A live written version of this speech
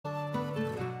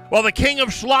Well, the king of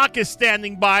schlock is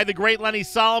standing by. The great Lenny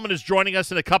Solomon is joining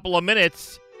us in a couple of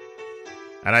minutes.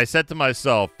 And I said to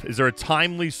myself, is there a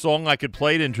timely song I could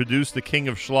play to introduce the king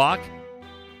of schlock?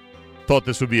 Thought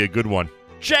this would be a good one.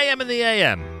 JM in the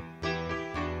AM.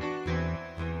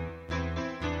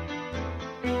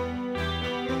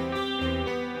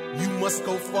 You must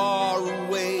go far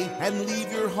away and leave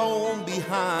your home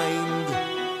behind.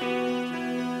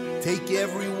 Take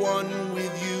everyone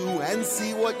with you and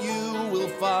see what you will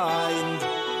find.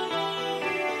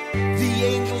 The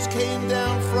angels came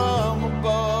down from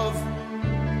above.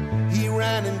 He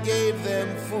ran and gave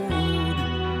them food.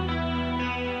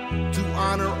 To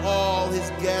honor all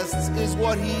his guests is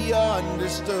what he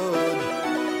understood.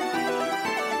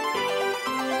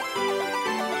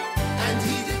 And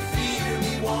he did fear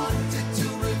me, wanted to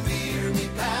revere me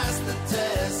past the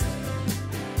test.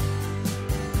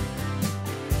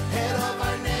 Head of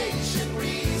our nation,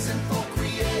 reason for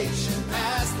creation,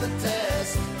 past the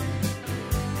test.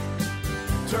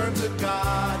 Turn to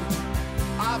God,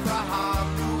 Abraham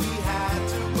knew he had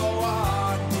to go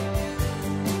on.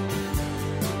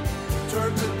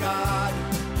 Turn to God,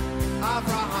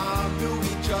 Abraham knew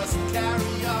he just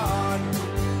carry on.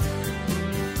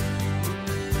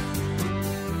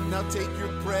 Now take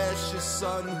your precious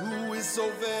son who is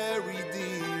so very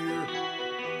dear.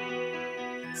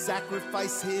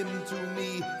 Sacrifice him to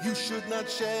me, you should not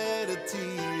shed a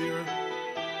tear.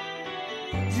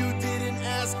 You didn't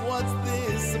ask what's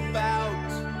this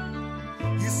about,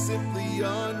 you simply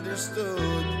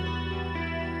understood.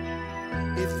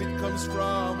 If it comes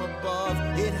from above,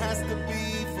 it has to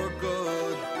be for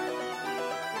good.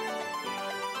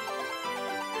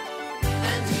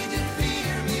 And he did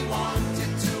fear me,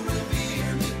 wanted to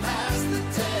revere me past the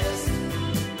test.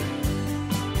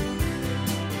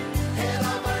 Head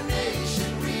of our nation,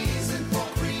 reason for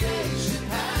creation,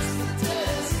 past the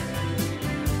test.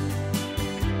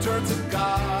 Turn to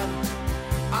God,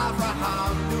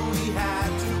 Abraham knew he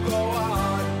had to go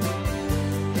on.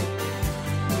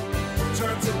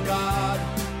 Turn to God,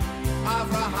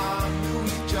 Abraham knew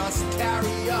he just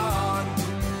carry on.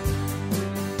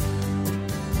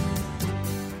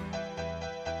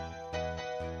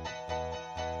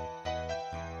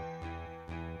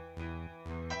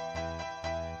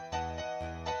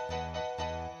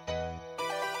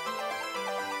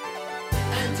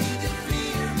 And he did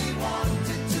fear me,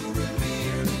 wanted to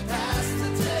revere me past the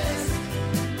test.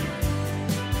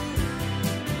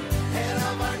 Head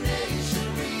of our nation,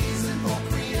 reason for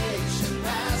creation,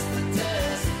 past the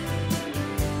test.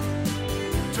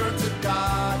 Turn to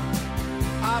God,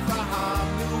 Abraham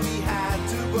knew he had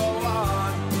to go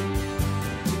on.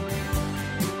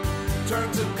 Turn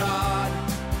to God,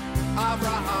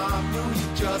 Abraham knew he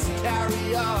just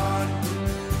carry on.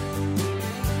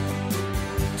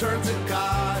 Turn to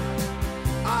God,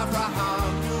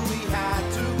 Abraham knew he had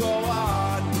to go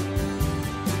on.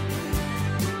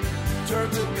 Turn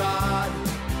to God,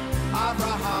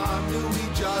 Abraham knew he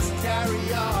just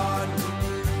carry on.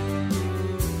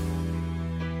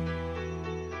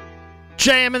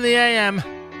 JM in the AM.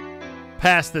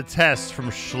 Pass the test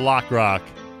from Schlock Rock.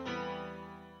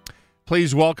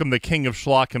 Please welcome the king of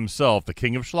schlock himself, the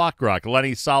king of Schlock Rock,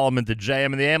 Lenny Solomon to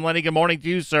JM in the AM. Lenny, good morning to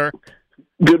you, sir.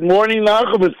 Good morning,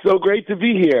 Malcolm. It's so great to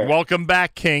be here. Welcome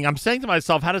back, King. I'm saying to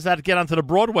myself, how does that get onto the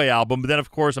Broadway album? But then, of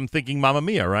course, I'm thinking Mamma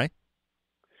Mia, right?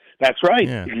 That's right.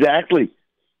 Yeah. Exactly.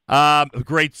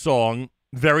 Great song.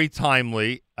 Very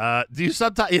timely. Do you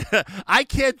sometimes? I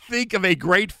can't think of a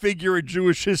great figure in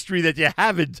Jewish history that you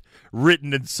haven't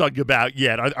written and sung about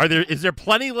yet. Are there? Is there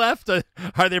plenty left? Are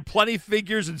there plenty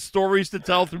figures and stories to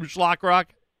tell through Schlock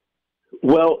Rock?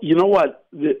 Well, you know what?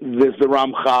 There's the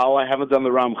Ramchal. I haven't done the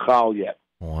Ramchal yet.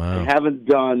 Wow. I haven't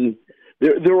done.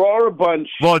 There are a bunch.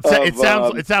 Well,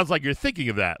 it sounds like you're thinking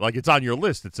of that. Like it's on your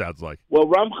list. It sounds like. Well,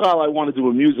 Ramchal, I want to do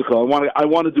a musical. I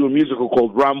want to do a musical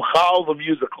called Ramchal the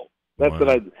Musical. That's what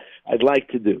I'd like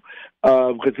to do,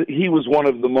 because he was one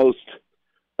of the most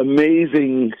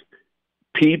amazing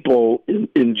people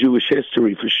in Jewish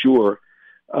history for sure.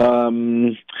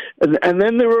 And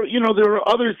then there are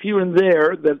others here and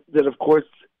there that of course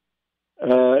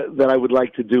that I would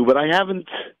like to do, but I haven't.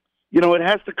 It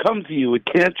has to come to you. You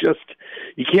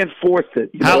can't force it.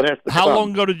 It has to how come.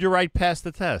 long ago did you write Pass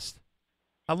the Test?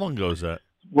 How long ago was that?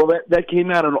 Well, that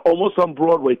came out almost on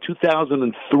Broadway,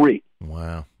 2003.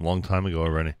 Wow, long time ago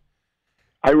already.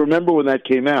 I remember when that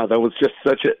came out. That was just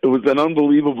it was an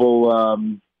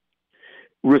unbelievable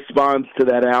response to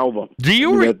that album. Do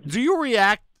you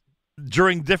react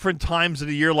during different times of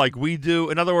the year like we do?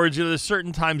 In other words, there's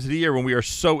certain times of the year when we are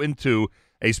so into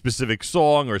a specific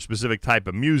song or a specific type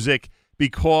of music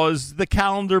because the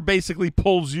calendar basically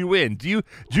pulls you in. Do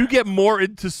you get more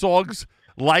into songs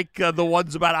like the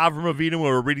ones about Avram Avinu when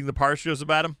we're reading the Parshas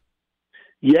about him?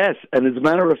 Yes, and as a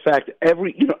matter of fact, as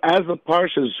the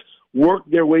Parshas work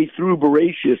their way through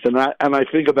Bereshis, and I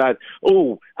think about,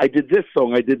 I did this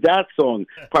song, I did that song.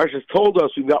 Parshas told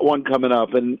us we've got one coming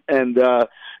up, and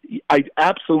I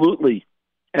absolutely,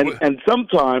 and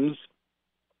sometimes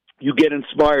you get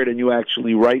inspired and you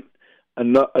actually write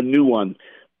a new one.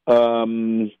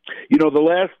 The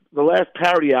last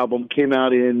parody album came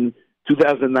out in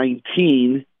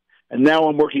 2019, and now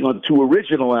I'm working on 2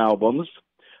 original albums.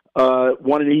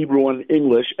 One in Hebrew, one in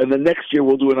English, and then next year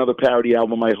we'll do another parody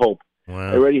album, I hope.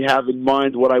 Wow. I already have in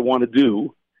mind what I want to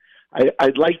do.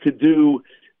 I'd like to do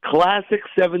classic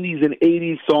 70s and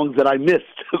 80s songs that I missed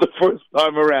the first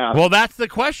time around. Well, that's the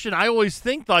question. I always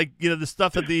think, the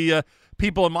stuff that the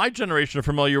people in my generation are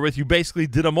familiar with, you basically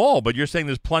did them all, but you're saying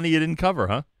there's plenty you didn't cover,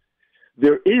 huh?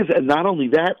 There is, and not only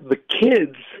that, the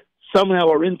kids somehow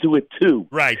are into it too.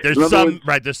 Right.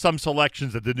 There's some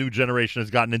selections that the new generation has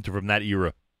gotten into from that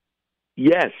era.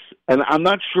 Yes, and I'm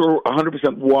not sure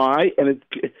 100% why, and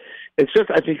it's just,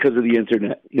 I think, because of the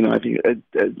internet. I think,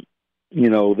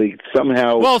 they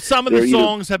somehow... Well, some of the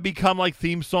songs have become like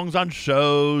theme songs on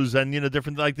shows, and,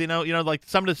 different, like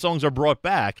some of the songs are brought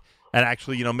back and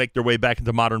actually, make their way back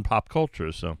into modern pop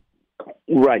culture, so...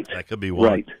 Right. That could be one.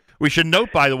 Right. We should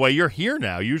note, by the way, you're here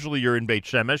now. Usually you're in Beit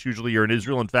Shemesh. Usually you're in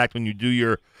Israel. In fact, when you do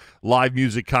your live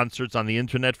music concerts on the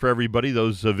internet for everybody,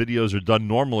 those videos are done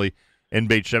normally in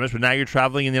Beit Shemesh, but now you're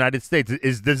traveling in the United States.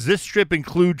 Does this trip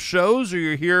include shows, or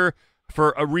you're here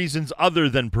for reasons other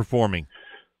than performing?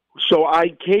 So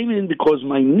I came in because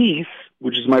my niece,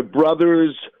 which is my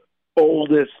brother's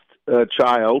oldest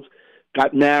child,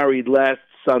 got married last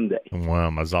Sunday. Wow,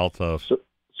 Mazal Tov.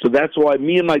 So that's why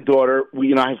me and my daughter,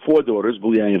 I have 4 daughters,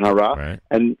 Bulia and Hara, right.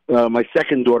 And my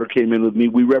second daughter came in with me.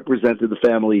 We represented the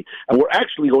family, and we're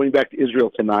actually going back to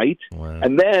Israel tonight. Wow.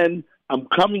 And then I'm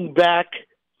coming back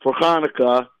for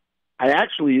Hanukkah. I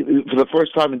actually, for the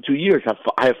first time in 2 years,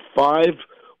 I have 5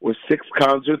 or 6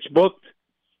 concerts booked,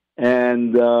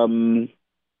 and I'm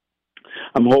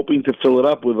hoping to fill it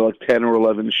up with like 10 or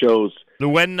 11 shows.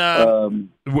 When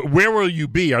where will you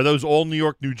be? Are those all New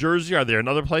York, New Jersey? Are there in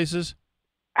other places?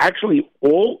 Actually,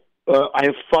 I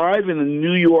have 5 in the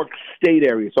New York State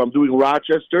area. So I'm doing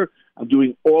Rochester, I'm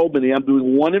doing Albany, I'm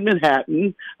doing 1 in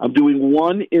Manhattan, I'm doing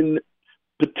 1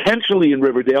 potentially in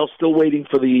Riverdale, still waiting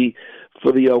for the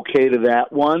okay to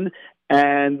that one,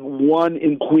 and 1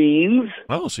 in Queens.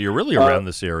 Oh, so you're really around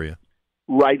this area.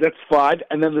 Right, that's 5.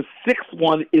 And then the 6th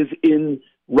one is in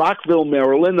Rockville,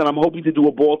 Maryland, and I'm hoping to do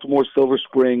a Baltimore Silver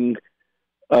Spring,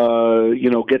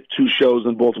 get 2 shows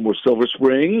in Baltimore Silver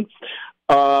Spring.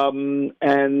 Then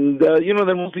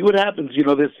we'll see what happens.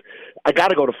 I got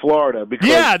to go to Florida because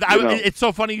it's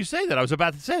so funny you say that. I was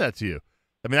about to say that to you.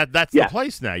 I mean, that's the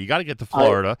place now. You got to get to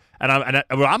Florida, and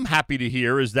what I'm happy to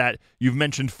hear is that you've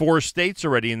mentioned 4 states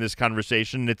already in this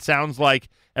conversation. And it sounds like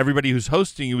everybody who's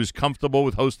hosting you is comfortable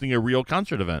with hosting a real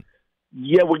concert event.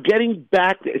 Yeah, we're getting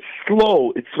back. It's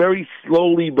slow. It's very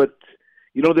slowly, but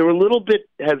they're a little bit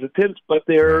hesitant, but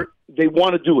they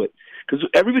want to do it. Because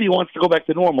everybody wants to go back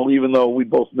to normal, even though we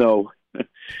both know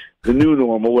the new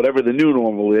normal, whatever the new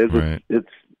normal is, right. it's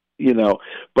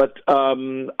But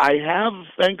I have,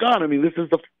 thank God, I mean, this is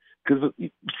because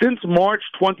since March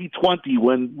 2020,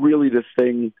 when really this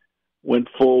thing went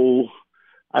full,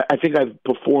 I think I've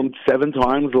performed 7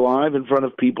 times live in front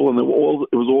of people, and it was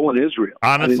all in Israel.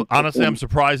 Honestly, I'm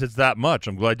surprised it's that much.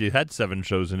 I'm glad you had 7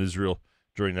 shows in Israel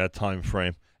during that time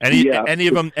frame. Any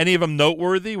of them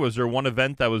noteworthy? Was there one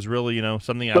event that was really,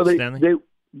 something outstanding? They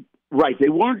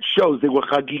weren't shows. They were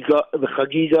Chagiga. The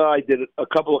Chagiga, I did a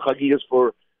couple of Chagigas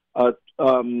for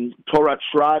Torah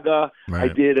Shraga.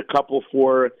 Right. I did a couple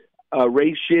for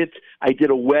Reshit. I did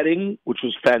a wedding, which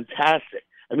was fantastic.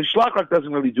 I mean, Shlach Rock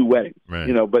doesn't really do weddings, right.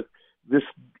 But this,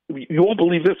 you won't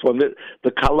believe this one.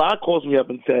 The Kala calls me up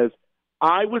and says,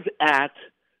 I was at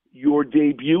your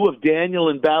debut of Daniel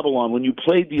in Babylon when you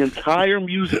played the entire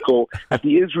musical at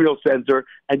the Israel Center,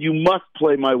 and you must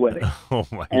play my wedding. Oh,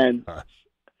 my gosh.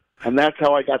 And that's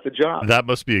how I got the job. That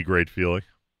must be a great feeling.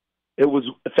 It was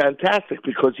fantastic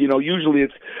because, usually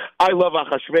it's, I love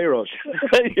Achashverosh.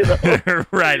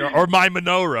 Right, or my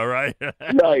menorah, right?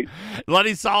 Right.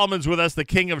 Lenny Solomon's with us, the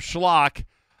king of Schlock.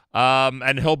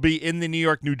 And he'll be in the New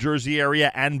York, New Jersey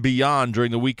area and beyond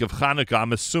during the week of Hanukkah.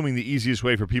 I'm assuming the easiest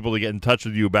way for people to get in touch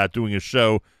with you about doing a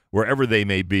show, wherever they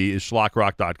may be, is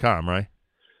schlockrock.com, right?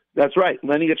 That's right.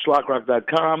 Lenny at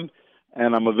schlockrock.com,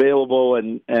 and I'm available,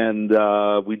 and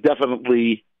we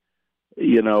definitely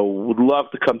would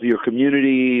love to come to your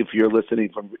community if you're listening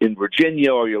from in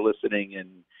Virginia or you're listening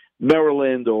in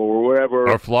Maryland or wherever.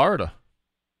 Or Florida.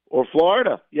 Or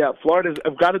Florida. Yeah, Florida.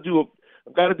 I've got to do a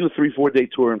 3-4 day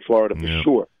tour in Florida for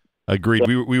sure. Agreed.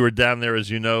 We were down there, as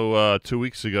you know, 2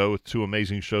 weeks ago with 2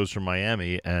 amazing shows from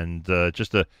Miami, and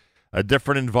just a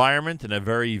different environment and a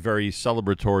very, very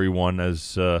celebratory one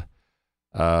as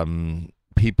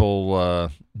people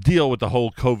deal with the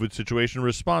whole COVID situation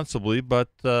responsibly, but,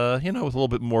 with a little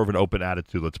bit more of an open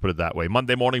attitude, let's put it that way.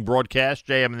 Monday morning broadcast,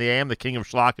 JM in the AM, the King of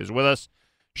Schlock is with us.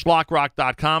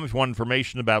 SchlockRock.com if you want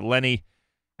information about Lenny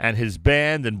and his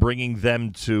band and bringing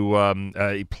them to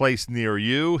a place near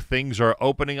you. Things are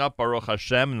opening up, Baruch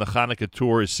Hashem, and the Hanukkah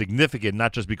tour is significant,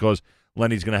 not just because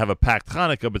Lenny's going to have a packed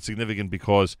Hanukkah, but significant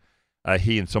because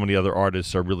he and so many other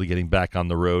artists are really getting back on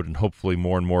the road, and hopefully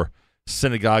more and more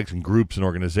synagogues and groups and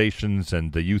organizations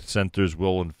and the youth centers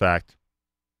will, in fact,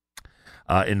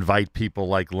 invite people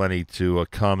like Lenny to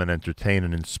come and entertain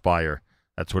and inspire.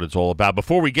 That's what it's all about.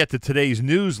 Before we get to today's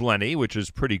news, Lenny, which is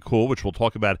pretty cool, which we'll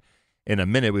talk about in a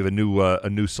minute, we have a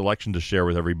new selection to share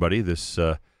with everybody. This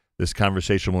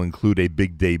conversation will include a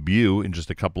big debut in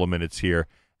just a couple of minutes here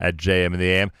at JM in the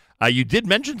AM. You did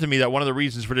mention to me that one of the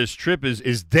reasons for this trip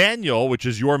is Daniel, which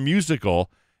is your musical,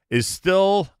 is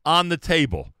still on the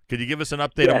table. Could you give us an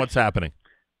update on what's happening?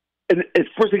 And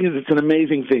first thing is, it's an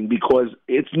amazing thing because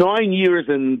it's 9 years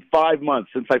and 5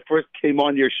 months since I first came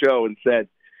on your show and said,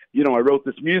 I wrote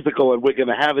this musical and we're going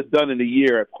to have it done in a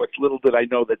year. Of course, little did I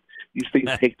know that these things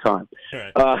take time.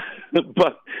 Right.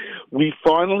 But we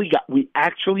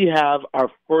actually have our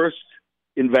first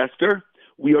investor.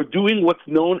 We are doing what's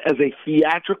known as a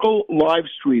theatrical live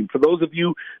stream. For those of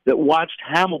you that watched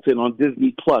Hamilton on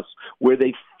Disney Plus, where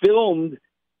they filmed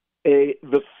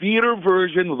the theater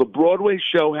version of the Broadway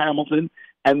show Hamilton,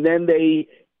 and then they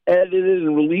edited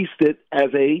and released it as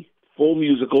a full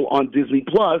musical on Disney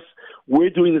Plus.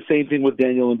 We're doing the same thing with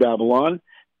Daniel in Babylon.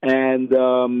 And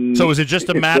so is it just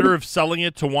a matter of selling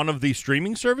it to one of the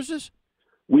streaming services?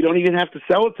 We don't even have to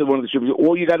sell it to one of the streaming.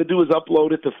 All you got to do is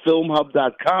upload it to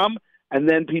filmhub.com, and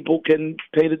then people can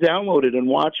pay to download it and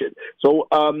watch it. So,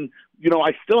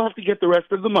 I still have to get the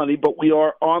rest of the money, but we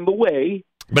are on the way.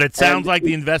 But it sounds like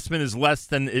the investment is less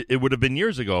than it would have been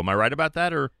years ago. Am I right about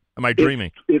that, or am I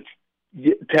dreaming? It's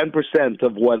 10%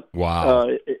 of what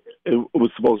it was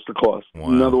supposed to cost. Wow.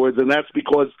 In other words, and that's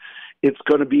because we're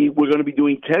going to be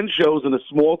doing 10 shows in a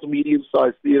small to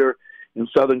medium-sized theater in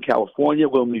Southern California.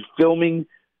 We'll be filming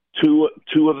two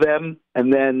of them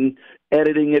and then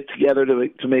editing it together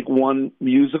to make one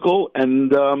musical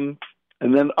and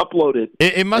then upload it.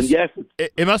 It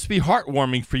must be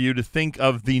heartwarming for you to think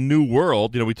of the new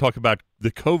world. We talk about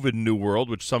the COVID new world,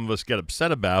 which some of us get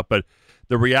upset about, but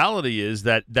the reality is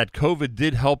that COVID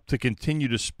did help to continue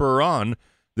to spur on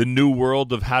the new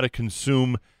world of how to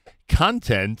consume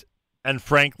content. And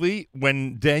frankly,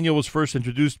 when Daniel was first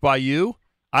introduced by you,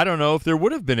 I don't know if there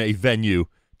would have been a venue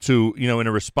to, in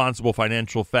a responsible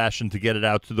financial fashion to get it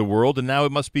out to the world. And now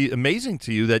it must be amazing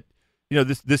to you that,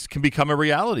 this can become a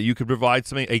reality. You could provide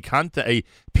a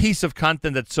piece of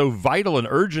content that's so vital and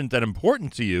urgent and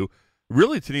important to you,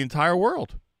 really to the entire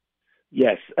world.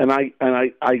 Yes, and I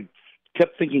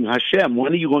kept thinking, Hashem,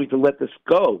 when are you going to let this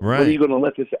go? Right. When are you going to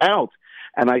let this out?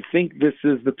 And I think this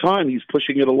is the time. He's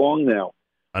pushing it along now.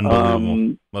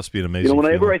 Unbelievable. Must be an amazing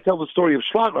whenever feeling. I tell the story of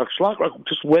SchlockRock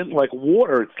just went like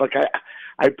water. It's like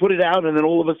I put it out, and then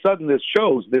all of a sudden there's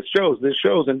shows.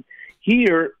 And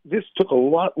here, this took a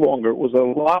lot longer. It was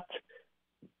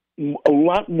a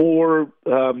lot more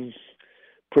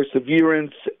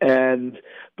perseverance,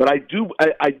 but I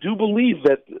do believe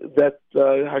that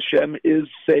Hashem is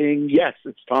saying yes,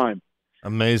 it's time.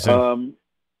 Amazing.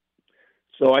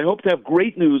 So I hope to have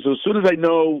great news. As soon as I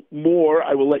know more,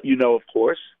 I will let you know, of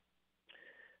course.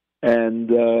 And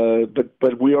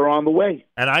but we are on the way.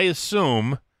 And I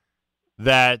assume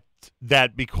that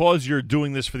because you're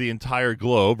doing this for the entire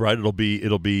globe, right? It'll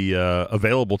be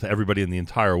available to everybody in the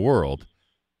entire world.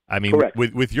 I mean, correct.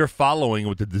 with your following,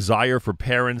 with the desire for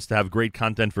parents to have great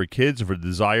content for kids, and for the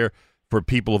desire for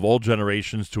people of all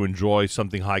generations to enjoy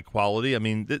something high quality, I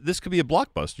mean, this could be a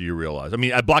blockbuster. You realize? I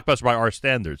mean, a blockbuster by our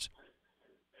standards.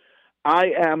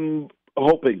 I am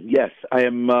hoping. Yes, I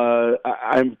am.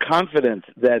 I'm confident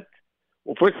that.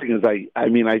 Well, first thing is, I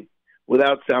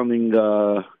without sounding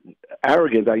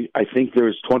arrogant, I think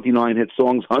there's 29 hit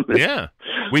songs on this. Yeah,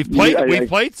 we've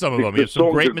played some of them. You have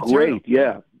some great material.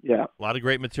 Great. Yeah. A lot of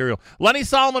great material. Lenny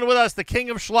Solomon with us, the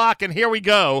King of Schlock, and here we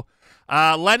go.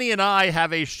 Lenny and I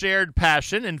have a shared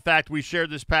passion. In fact, we share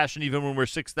this passion even when we're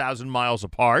 6,000 miles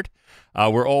apart.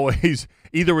 We're always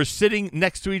either we're sitting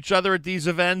next to each other at these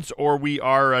events or we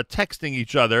are texting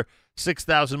each other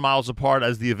 6,000 miles apart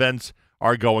as the events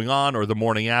are going on or the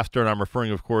morning after. And I'm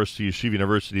referring, of course, to Yeshiva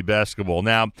University basketball.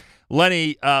 Now,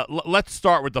 Lenny, let's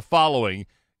start with the following.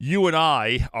 You and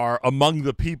I are among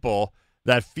the people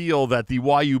that feel that the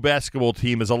YU basketball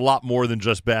team is a lot more than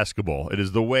just basketball. It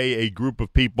is the way a group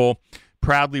of people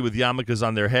proudly with yarmulkes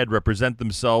on their head represent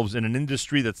themselves in an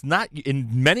industry that's not, in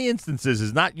many instances,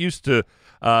 is not used to,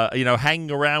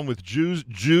 hanging around with Jews,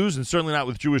 and certainly not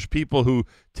with Jewish people who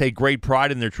take great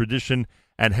pride in their tradition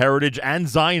and heritage and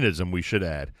Zionism, we should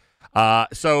add.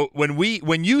 So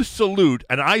when you salute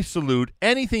and I salute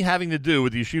anything having to do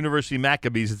with the Yeshiva University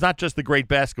Maccabees, it's not just the great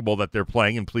basketball that they're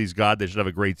playing, and please God, they should have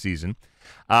a great season.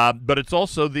 But it's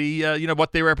also the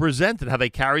what they represent and how they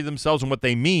carry themselves and what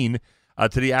they mean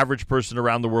to the average person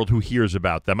around the world who hears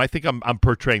about them. I think I'm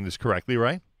portraying this correctly,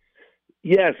 right?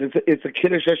 Yes, it's a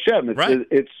Kiddush Hashem.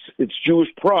 It's Jewish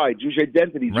pride, Jewish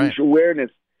identity, Jewish awareness.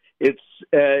 It's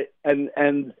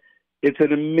and it's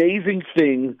an amazing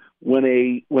thing when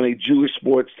a Jewish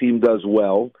sports team does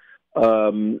well,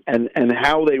 and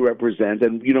how they represent.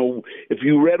 And if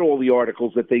you read all the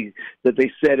articles that they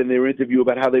said in their interview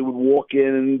about how they would walk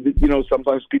in, and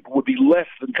sometimes people would be less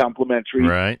than complimentary,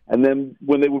 right? And then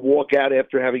when they would walk out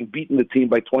after having beaten the team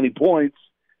by 20 points,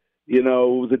 it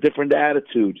was a different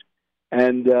attitude.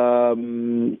 And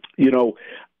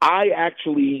I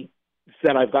actually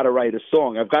said I've got to write a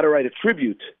song. I've got to write a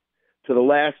tribute to the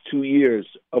last 2 years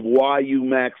of YU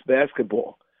Max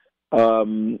basketball.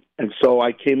 And so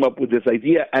I came up with this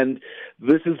idea, and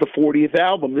this is the 40th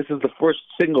album. This is the first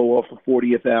single off the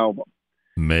 40th album.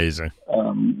 Amazing.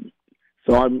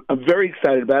 So I'm very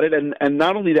excited about it, and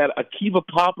not only that, Akiva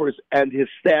Poppers and his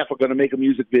staff are going to make a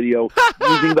music video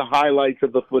using the highlights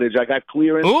of the footage. I got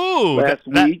clearance last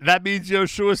week. That means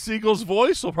Yoshua Siegel's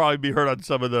voice will probably be heard on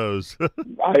some of those.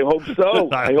 I hope so.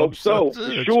 I hope so.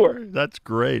 For sure. That's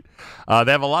great.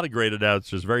 They have a lot of great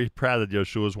announcers. Very proud that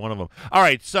Yoshua is one of them. All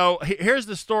right, so here's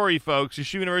the story, folks.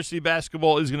 Yeshiva University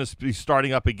basketball is going to be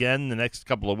starting up again in the next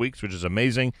couple of weeks, which is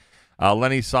amazing.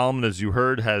 Lenny Solomon, as you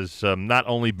heard, has not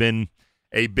only been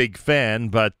a big fan,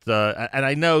 but and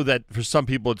I know that for some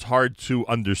people it's hard to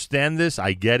understand this.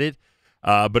 I get it,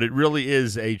 but it really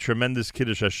is a tremendous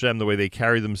Kiddush Hashem, the way they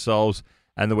carry themselves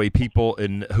and the way people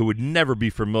who would never be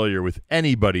familiar with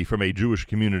anybody from a Jewish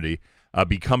community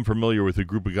become familiar with a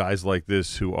group of guys like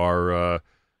this who are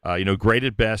great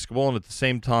at basketball and at the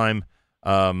same time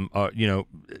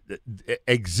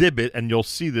exhibit, and you'll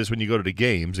see this when you go to the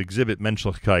games, exhibit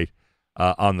Menschlichkeit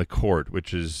on the court,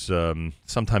 which is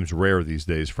sometimes rare these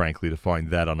days, frankly, to find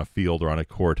that on a field or on a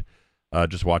court.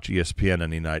 Just watch ESPN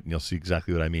any night, and you'll see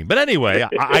exactly what I mean. But anyway,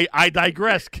 I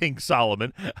digress, King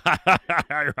Solomon.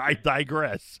 I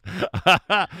digress.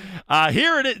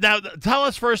 Here it is. Now, tell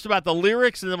us first about the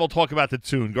lyrics, and then we'll talk about the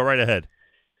tune. Go right ahead.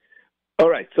 All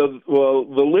right. So,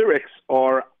 the lyrics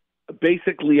are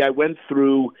basically, I went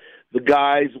through the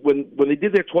guys, when they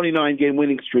did their 29-game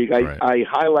winning streak, I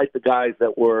highlight the guys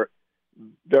that were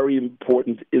very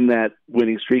important in that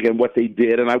winning streak and what they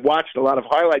did. And I watched a lot of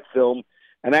highlight film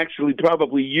and actually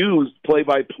probably used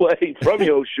play-by-play from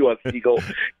Yoshua Siegel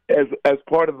as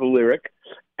part of the lyric.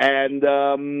 And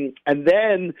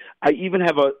then I even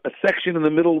have a section in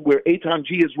the middle where Eitan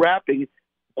G is rapping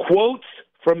quotes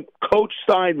from Coach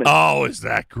Steinman. Oh, is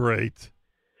that great?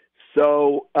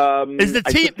 So is the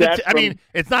team? I mean,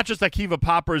 it's not just Akiva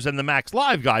Poppers and the Max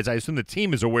Live guys. I assume the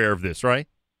team is aware of this, right?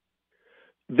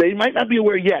 They might not be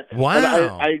aware yet.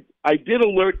 Wow! But I did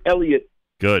alert Elliot.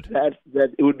 Good. That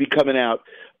it would be coming out,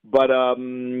 but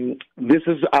this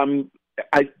is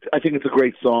I think it's a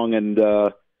great song, and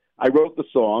I wrote the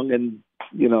song, and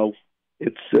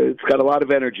it's got a lot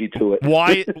of energy to it.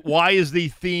 Why is the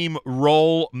theme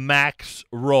Roll Max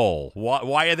Roll?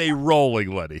 Why are they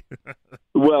rolling, Lenny?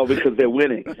 Well, because they're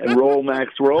winning, and Roll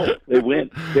Max Roll. They win.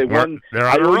 They won. They're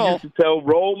on a roll. Used to tell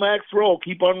Roll Max Roll,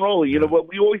 keep on rolling. You know what?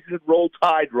 We always said Roll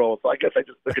Tide Roll. So I guess I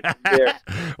just took it from there.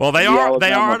 Well, they are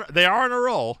on a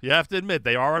roll. You have to admit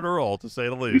they are on a roll, to say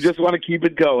the least. We just want to keep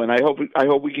it going. I hope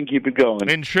we can keep it going.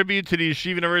 In tribute to the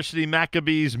Yeshiva University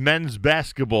Maccabees men's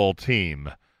basketball team.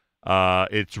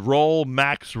 It's Roll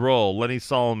Max Roll. Lenny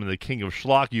Solomon, the king of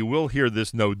schlock. You will hear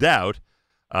this, no doubt,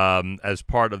 as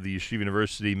part of the Yeshiva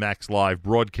University Max Live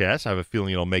broadcast. I have a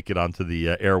feeling it'll make it onto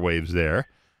the airwaves there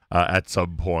at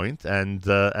some point. And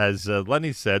as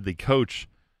Lenny said, the coach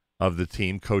of the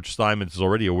team. Coach Steinmetz is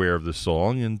already aware of the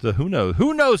song, and who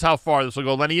knows how far this will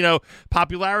go. Lenny,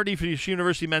 popularity for the Yeshiva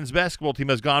University men's basketball team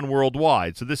has gone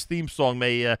worldwide, so this theme song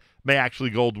may actually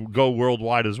go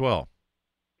worldwide as well.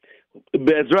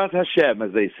 Bezrat Hashem,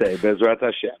 as they say. Bezrat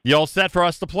Hashem. You all set for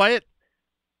us to play it?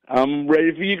 I'm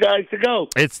ready for you guys to go.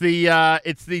 It's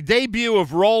the debut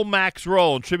of Roll Max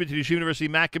Roll, in tribute to the Yeshiva University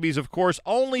Maccabees, of course,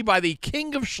 only by the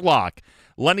King of Schlock,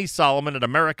 Lenny Solomon, at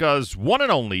America's one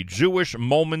and only Jewish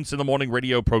Moments in the Morning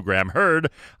radio program, heard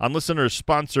on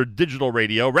listeners-sponsored digital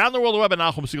radio, around the world web at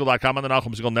NachumSegal.com, on the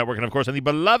Nachum Segal Network, and, of course, on the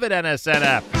beloved NSN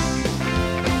app.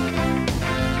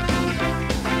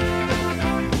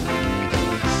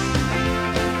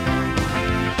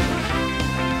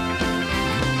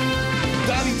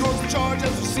 Donnie throws the charge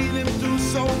as we've seen him do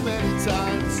so many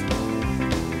times.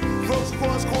 Throws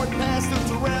across court past him,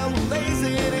 Terrell lays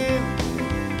it in.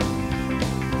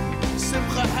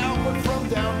 Simcha Halbert from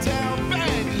downtown,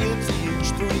 bang, he hits a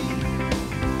huge three.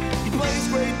 He plays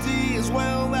great D as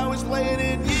well, now he's playing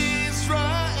in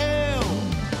Israel.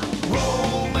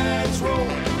 Roll, Max, roll.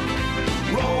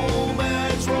 Roll,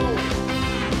 Max, roll.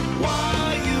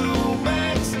 Why you,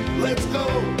 Max? Let's go.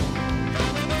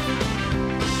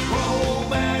 Roll,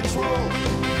 Max, roll.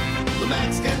 The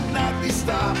Max cannot be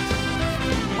stopped.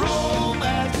 Roll,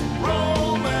 Max,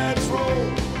 roll, Max, roll.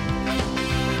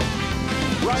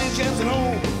 Ryan Jensen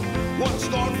home, one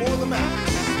start for the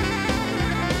Max.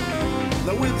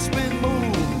 The wind spin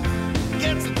move,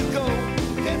 gets it to go,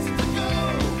 gets it to go.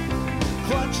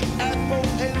 Clutch at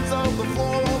both ends of the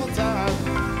floor all the time.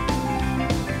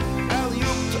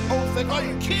 Alley-oop to Ofek, are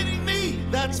you kidding me?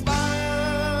 That's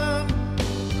fine.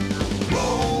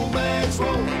 Roll, Max,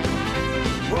 roll.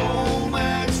 Roll,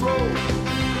 Max, roll.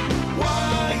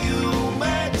 Why you,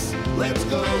 Max? Let's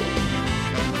go.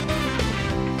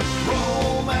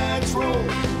 Roll, Max, roll.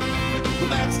 The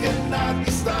Max cannot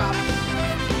be stopped.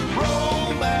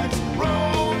 Roll, Max,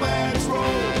 roll, Max, roll.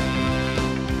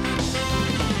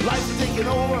 Life's taking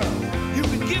over. You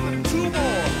can give him two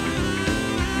more.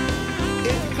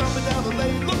 If you're coming down the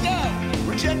lane, look out.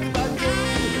 Rejected by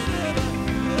Dave.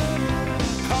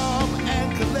 Calm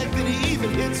and collected, he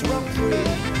even hits from three.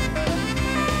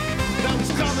 Now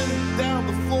he's coming down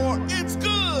the floor. It's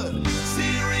good.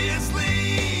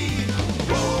 Seriously.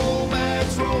 Roll,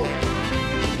 Max, roll.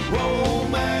 Roll,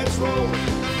 Max, roll.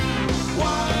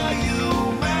 Why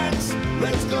you, Max?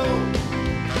 Let's go.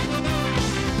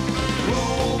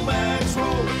 Roll, Max,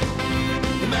 roll.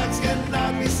 The Max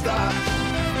cannot be stopped.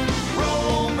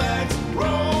 Roll, Max,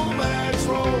 roll, Max,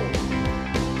 roll.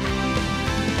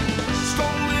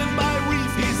 Stolen by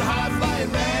Reef, he's a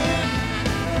high-flying man.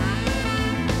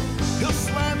 He'll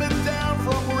slam it down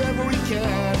from wherever he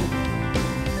can.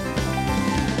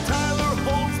 Tyler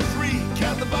holds the three,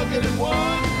 count the bucket and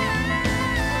one.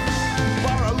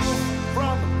 Baraloof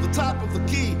from the top of the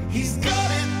key, he's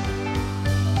got it.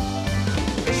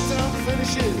 8-time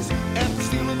finishes after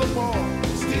stealing the ball.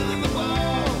 Stealing the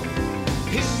ball.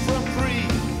 Hit from three,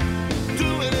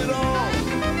 doing it all.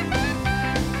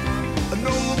 A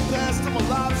no-look pass to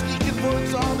Molavsky,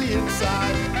 converts on the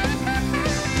inside.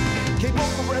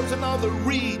 K-Boko grabs another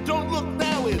read. Don't look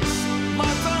now, it's my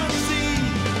time to see.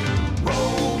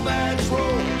 Roll, Max,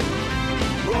 roll.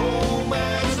 Roll,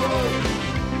 Max, roll.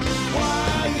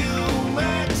 Why you,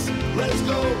 Max? Let's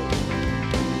go.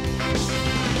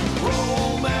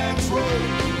 Roll, Max, roll.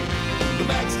 The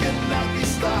Max cannot be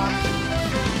stopped.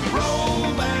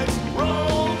 Roll, Max,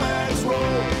 roll, Max,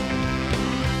 roll.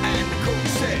 And the coach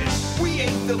says, we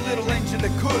ain't the little engine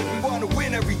that could. We want to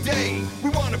win every day. We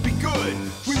want to be good.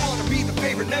 We want to be the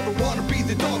favorite, never want to be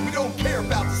the dog. We don't care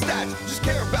about the stats, just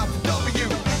care about the W.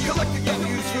 Collect the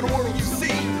W's for the world you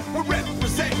see. We're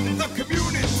representing the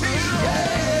community.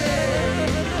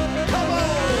 Yeah! Come on!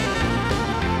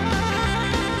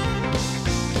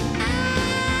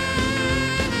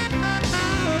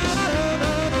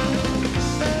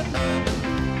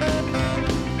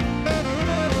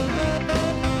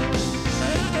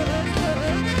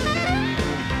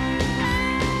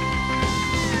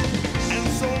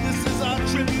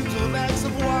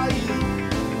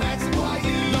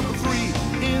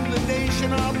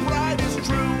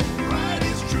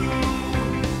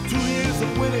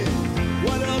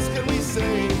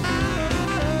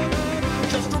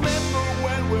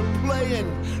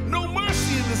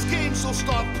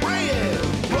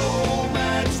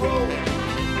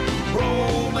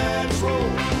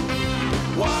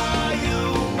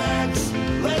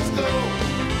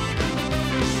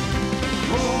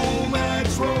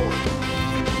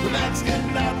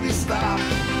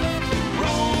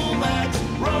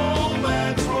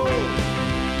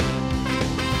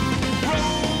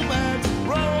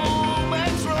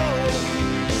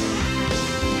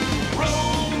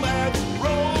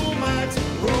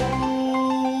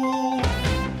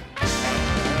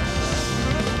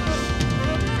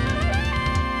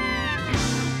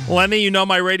 Lenny, you know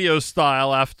my radio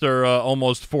style after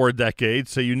almost 4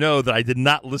 decades, so you know that I did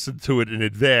not listen to it in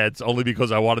advance only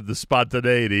because I wanted the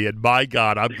spontaneity, and my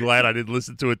God, I'm glad I didn't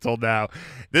listen to it till now.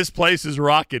 This place is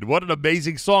rocking. What an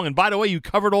amazing song. And by the way, you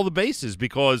covered all the bases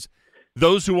because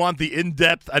those who want the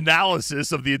in-depth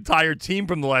analysis of the entire team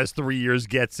from the last 3 years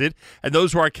gets it, and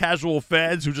those who are casual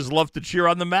fans who just love to cheer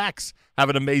on the Max have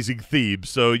an amazing theme.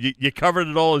 So you covered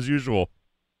it all as usual.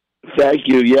 Thank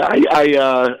you. Yeah,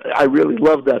 I really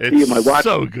love that theme.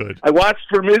 So good. I watched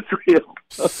from Israel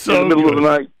So in the middle good. of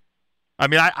the night. I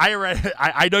mean,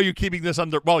 I know you're keeping this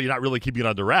under. Well, you're not really keeping it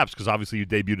under wraps because obviously you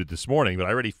debuted it this morning. But I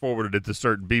already forwarded it to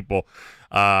certain people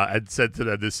and said to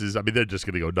them, "This is." I mean, they're just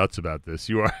going to go nuts about this.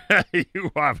 You are,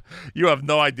 you have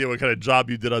no idea what kind of job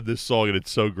you did on this song, and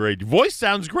it's so great. Your voice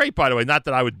sounds great, by the way. Not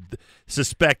that I would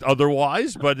suspect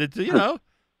otherwise, but it's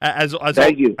As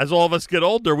all of us get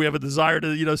older, we have a desire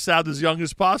to sound as young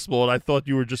as possible, and I thought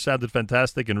you just sounded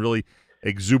fantastic and really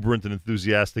exuberant and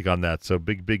enthusiastic on that. So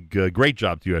big, great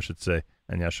job to you, I should say,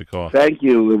 and Yashikov. Thank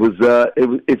you. It was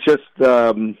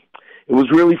it was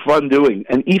really fun doing.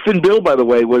 And Ethan Bill, by the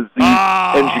way, was the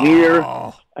engineer,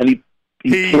 and he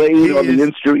played on the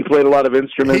instrument. He played a lot of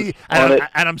instruments on it.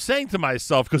 And I'm saying to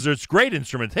myself, because there's great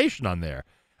instrumentation on there.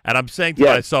 And I'm saying to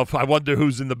myself, I wonder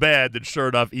who's in the band. And sure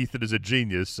enough, Ethan is a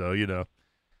genius. So,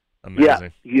 amazing. Yeah,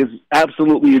 he is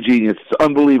absolutely a genius. It's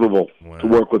unbelievable to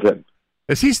work with him.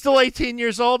 Is he still 18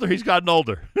 years old, or he's gotten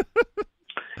older?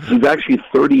 He's actually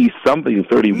 30-something,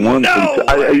 31. No!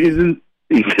 He's in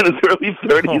his early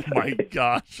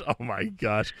 30s. Oh, my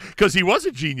gosh. Because he was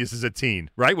a genius as a teen,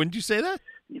 right? Wouldn't you say that?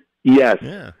 Yes.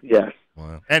 Yeah. Yes.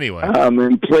 Wow. Anyway.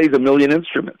 And he plays a million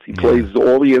instruments. He plays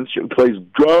all the instruments. He plays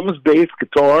drums, bass,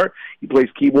 guitar. He plays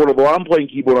keyboard. Although I'm playing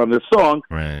keyboard on this song.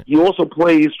 Right. He also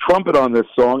plays trumpet on this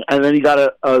song. And then he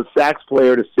got a sax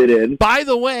player to sit in. By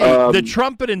the way, the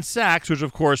trumpet and sax, which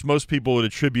of course most people would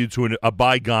attribute to a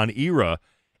bygone era,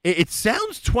 it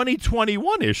sounds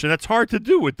 2021-ish, and that's hard to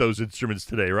do with those instruments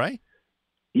today, right?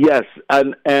 Yes.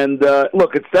 And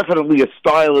look, it's definitely a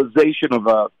stylization of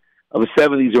a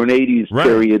 70s or an 80s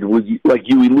period with like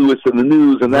Huey Lewis and the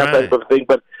News and that type of thing.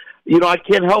 But I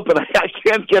can't help it. I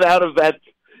can't get out of that.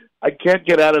 I can't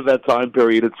get out of that time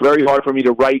period. It's very hard for me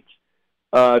to write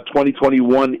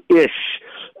 2021-ish.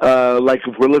 Like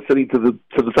if we're listening to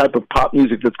the type of pop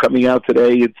music that's coming out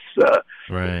today, it's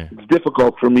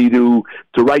difficult for me to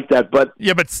write that. But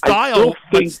but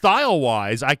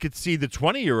style-wise, I could see the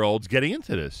 20-year-olds getting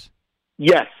into this.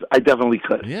 Yes, I definitely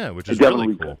could. Yeah, which is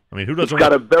really cool. I mean, who doesn't? It's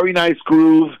got a very nice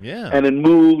groove, and it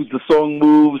moves. The song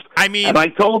moves. I mean, and I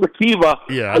told Akiva,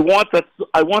 I want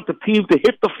the team to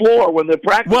hit the floor when they're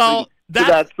practicing to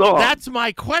that song. That's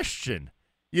my question.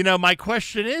 My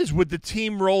question is, would the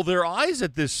team roll their eyes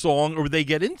at this song, or would they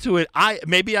get into it?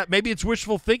 Maybe it's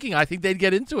wishful thinking. I think they'd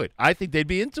get into it. I think they'd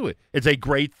be into it. It's a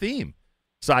great theme.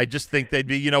 So I just think they'd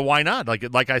be. Why not?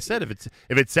 Like I said, if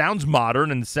it sounds modern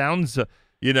and sounds.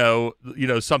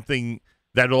 Something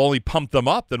that'll only pump them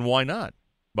up, then why not?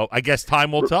 Well, I guess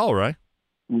time will tell, right?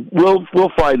 We'll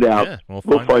find out. Yeah, we'll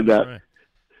find out. Right.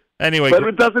 Anyway, but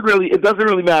it doesn't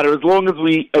really matter as long as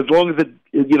it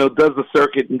does the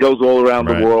circuit and goes all around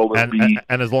the world,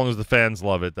 and as long as the fans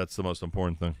love it, that's the most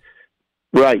important thing.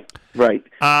 Right.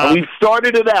 And we've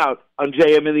started it out on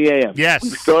JM in the AM. Yes,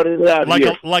 we've started it out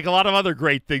like a lot of other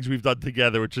great things we've done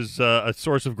together, which is a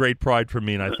source of great pride for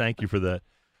me, and I thank you for that.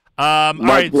 All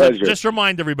right, so just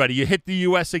remind everybody, you hit the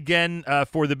U.S. again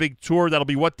for the big tour. That'll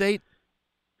be what date?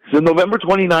 So November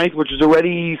 29th, which is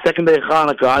already second day of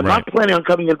Hanukkah. I'm not planning on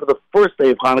coming in for the first day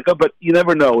of Hanukkah, but you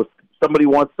never know. If somebody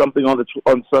wants something on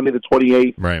Sunday the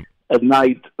 28th at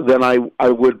night, then I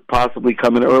would possibly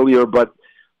come in earlier. But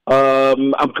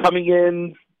I'm coming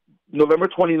in November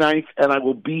 29th, and I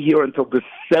will be here until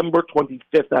December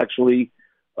 25th, actually,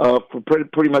 for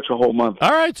pretty much a whole month.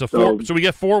 All right, so we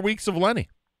get 4 weeks of Lenny.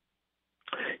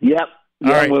 Yep.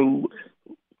 All right. We're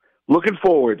looking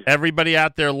forward. Everybody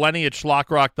out there, Lenny at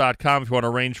schlockrock.com if you want to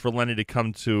arrange for Lenny to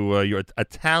come to a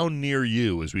town near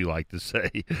you, as we like to say,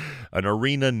 an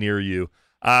arena near you.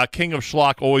 King of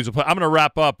Schlock always a play. I'm going to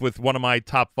wrap up with one of my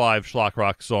top 5 Schlock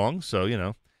Rock songs.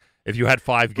 So, if you had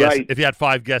 5 guesses, if you had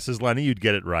 5 guesses, Lenny, you'd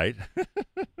get it right.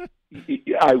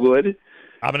 I would.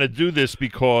 I'm going to do this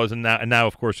because, and now,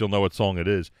 of course, you'll know what song it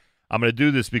is. I'm going to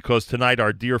do this because tonight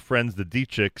our dear friends, the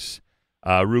Ditchiks,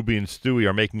 Ruby and Stewie,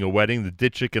 are making a wedding. The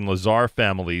Ditchik and Lazar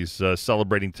families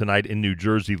celebrating tonight in New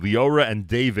Jersey. Leora and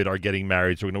David are getting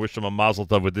married, so we're going to wish them a mazel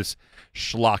tov with this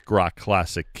Schlock Rock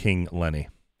classic, King Lenny.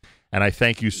 And I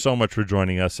thank you so much for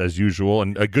joining us, as usual,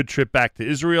 and a good trip back to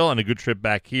Israel and a good trip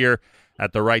back here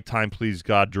at the right time, please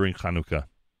God, during Chanukah.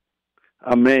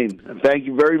 Amen. Thank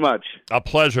you very much. A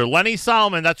pleasure. Lenny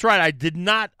Solomon, that's right. I did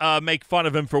not make fun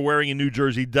of him for wearing a New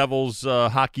Jersey Devils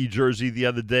hockey jersey the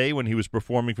other day when he was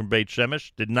performing from Beit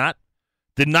Shemesh. Did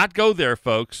not go there,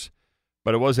 folks.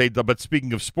 But it was but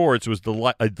speaking of sports, it was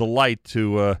a delight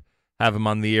to have him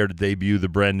on the air to debut the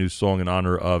brand new song in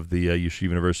honor of the Yeshiva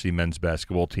University men's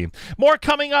basketball team. More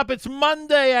coming up. It's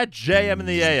Monday at JM in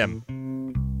the AM.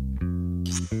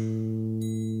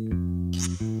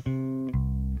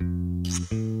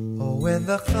 When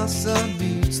the chassan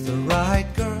meets the right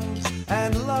girl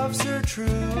and loves her true,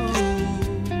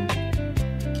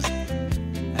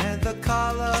 and the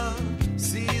kala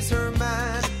sees her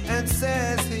man and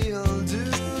says he'll do,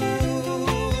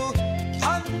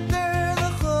 under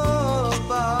the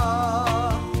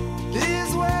chuppah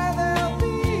is where they'll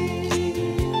be,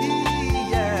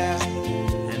 yeah,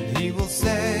 and he will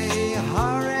say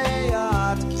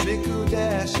Harayat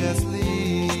Mikudesh Esli.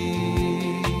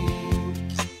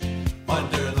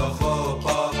 Under the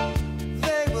chuppah,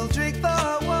 they will drink the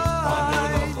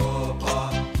wine. Under the chuppah,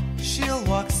 she'll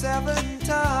walk 7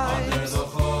 times. Under the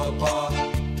chuppah,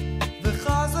 the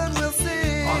chazan will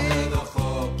sing. Under the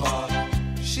chuppah,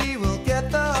 she will get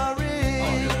the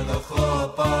ring. Under the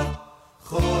chuppah,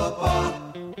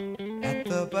 at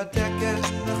the Bateken,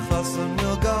 the chazan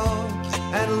will go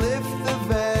and lift the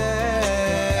veil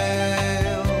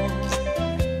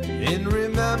in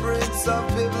remembrance of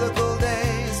biblical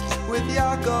days with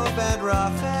Yaakov and Rachel.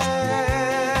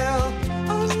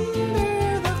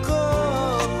 Under the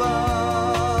chuppah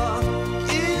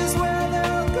is where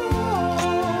they'll go,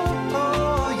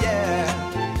 oh yeah,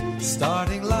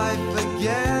 starting life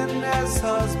again as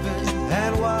husband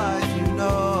and wife, you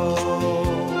know.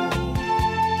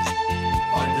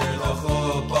 Under the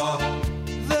chuppah,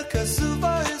 the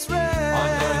kasuva is read.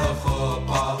 Under the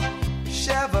chuppah,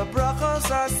 Sheva brachos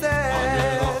are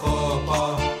said. Under the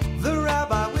chuppah, the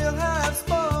rabbi will have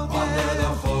spoken. Under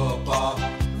the chuppah,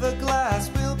 the glass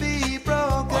will be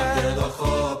broken. Under the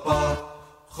chuppah,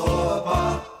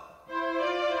 chuppah.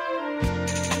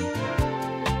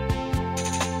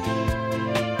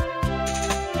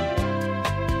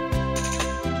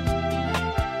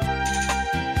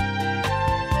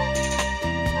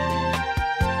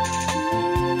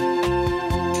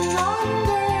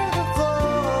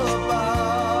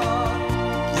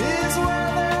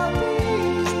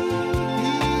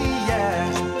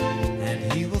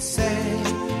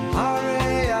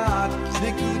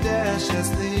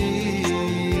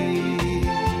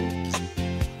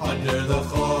 Under the